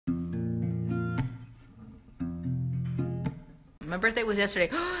My birthday was yesterday.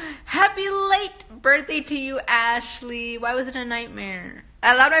 Happy late birthday to you, Ashley. Why was it a nightmare?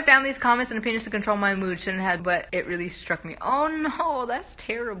 I allowed my family's comments and opinions to control my mood. Shouldn't have, but it really struck me. Oh no, that's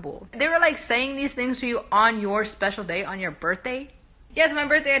terrible. They were like saying these things to you on your special day, on your birthday. Yes, my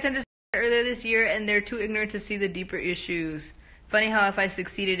birthday I attended earlier this year, and they're too ignorant to see the deeper issues. Funny how if I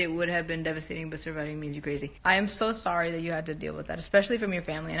succeeded, it would have been devastating, but surviving means you crazy. I am so sorry that you had to deal with that, especially from your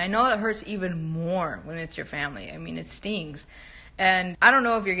family. And I know it hurts even more when it's your family. I mean, it stings. And I don't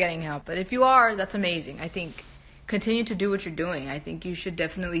know if you're getting help, but if you are, that's amazing. I think continue to do what you're doing. I think you should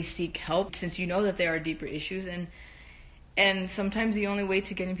definitely seek help since you know that there are deeper issues. And sometimes the only way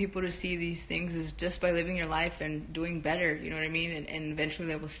to getting people to see these things is just by living your life and doing better, you know what I mean? And eventually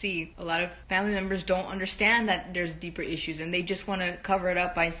they will see. A lot of family members don't understand that there's deeper issues, and they just want to cover it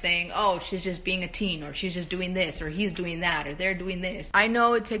up by saying, oh, she's just being a teen, or she's just doing this, or he's doing that, or they're doing this. I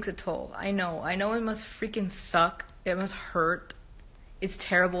know it takes a toll. I know it must freaking suck. It must hurt. It's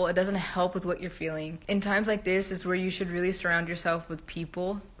terrible. It doesn't help with what you're feeling. In times like this is where you should really surround yourself with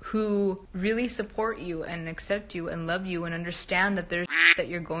people who really support you and accept you and love you and understand that there's that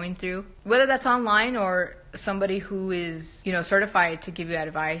you're going through. Whether that's online or somebody who is, certified to give you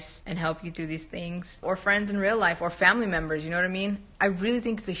advice and help you through these things, or friends in real life, or family members, you know what I mean? I really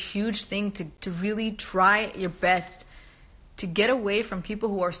think it's a huge thing to really try your best to get away from people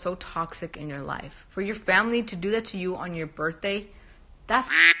who are so toxic in your life. For your family to do that to you on your birthday, that's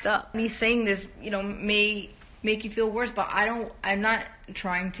up. Me saying this, may make you feel worse, but I'm not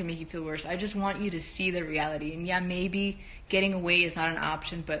trying to make you feel worse. I just want you to see the reality. And yeah, maybe getting away is not an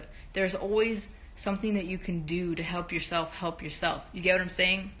option, but there's always something that you can do to help yourself help yourself. You get what I'm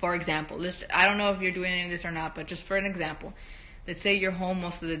saying? For example, I don't know if you're doing any of this or not, but just for an example, let's say you're home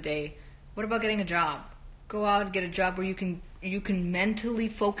most of the day. What about getting a job? Go out and get a job where you can mentally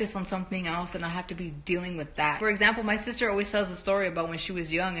focus on something else and not have to be dealing with that. For example, my sister always tells a story about when she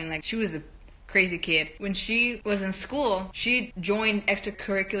was young and she was a crazy kid. When she was in school, she joined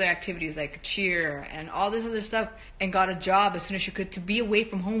extracurricular activities like cheer and all this other stuff and got a job as soon as she could to be away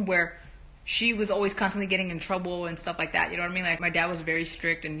from home where she was always constantly getting in trouble and stuff like that. You know what I mean? Like, my dad was very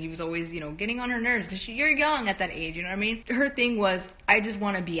strict and he was always, getting on her nerves. You're young at that age, you know what I mean? Her thing was, I just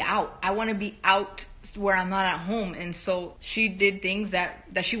want to be out. I want to be out where I'm not at home. And so she did things that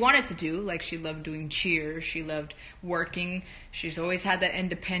she wanted to do. Like, she loved doing cheer. She loved working. She's always had that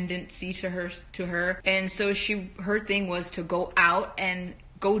independency to her. And so her thing was to go out and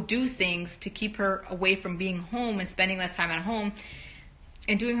go do things to keep her away from being home and spending less time at home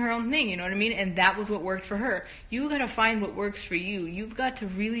and doing her own thing, you know what I mean? And that was what worked for her. You got to find what works for you. You've got to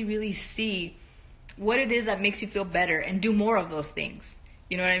really, really see what it is that makes you feel better and do more of those things.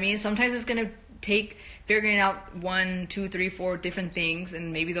 You know what I mean? Sometimes it's going to take figuring out 1, 2, 3, 4 different things,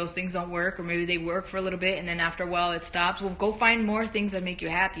 and maybe those things don't work, or maybe they work for a little bit and then after a while it stops. Well, go find more things that make you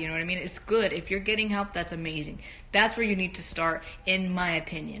happy, you know what I mean? It's good. If you're getting help, that's amazing. That's where you need to start, in my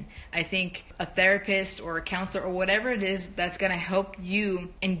opinion. I think a therapist or a counselor or whatever it is that's going to help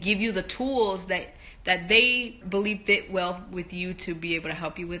you and give you the tools that they believe fit well with you to be able to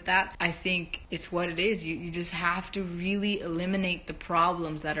help you with that. I think it's what it is. You just have to really eliminate the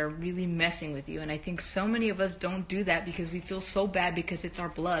problems that are really messing with you. And I think so many of us don't do that because we feel so bad because it's our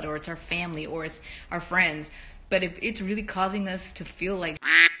blood or it's our family or it's our friends. But if it's really causing us to feel like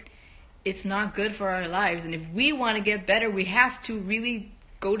it's not good for our lives, and if we want to get better, we have to really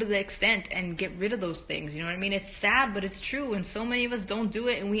go to the extent and get rid of those things. You know what I mean? It's sad, but it's true. And so many of us don't do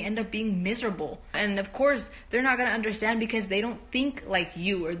it, and we end up being miserable. And of course, they're not going to understand because they don't think like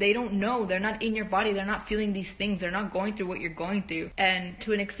you, or they don't know. They're not in your body. They're not feeling these things. They're not going through what you're going through. And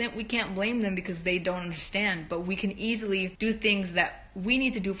to an extent, we can't blame them because they don't understand. But we can easily do things that we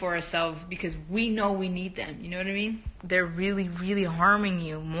need to do for ourselves because we know we need them. You know what I mean? They're really, really harming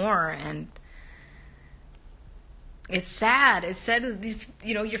you more, and it's sad. It's sad that these,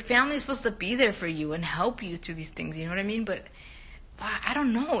 your family is supposed to be there for you and help you through these things. You know what I mean? But I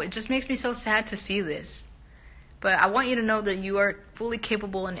don't know. It just makes me so sad to see this. But I want you to know that you are fully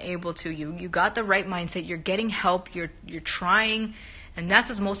capable and able to. You got the right mindset. You're getting help. You're trying. And that's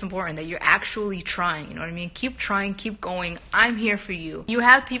what's most important, that you're actually trying. You know what I mean? Keep trying. Keep going. I'm here for you. You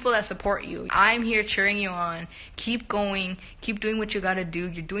have people that support you. I'm here cheering you on. Keep going. Keep doing what you got to do.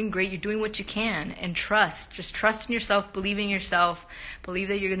 You're doing great. You're doing what you can. And trust. Just trust in yourself. Believe in yourself. Believe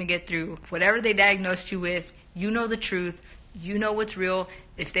that you're going to get through whatever they diagnosed you with. You know the truth. You know what's real.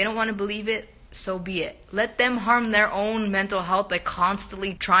 If they don't want to believe it, so be it. Let them harm their own mental health by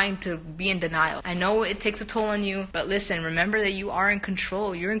constantly trying to be in denial. I know it takes a toll on you, but listen, remember that you are in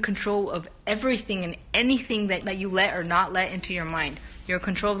control. You're in control of everything and anything that you let or not let into your mind. You're in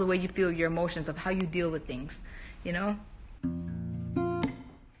control of the way you feel, your emotions, of how you deal with things,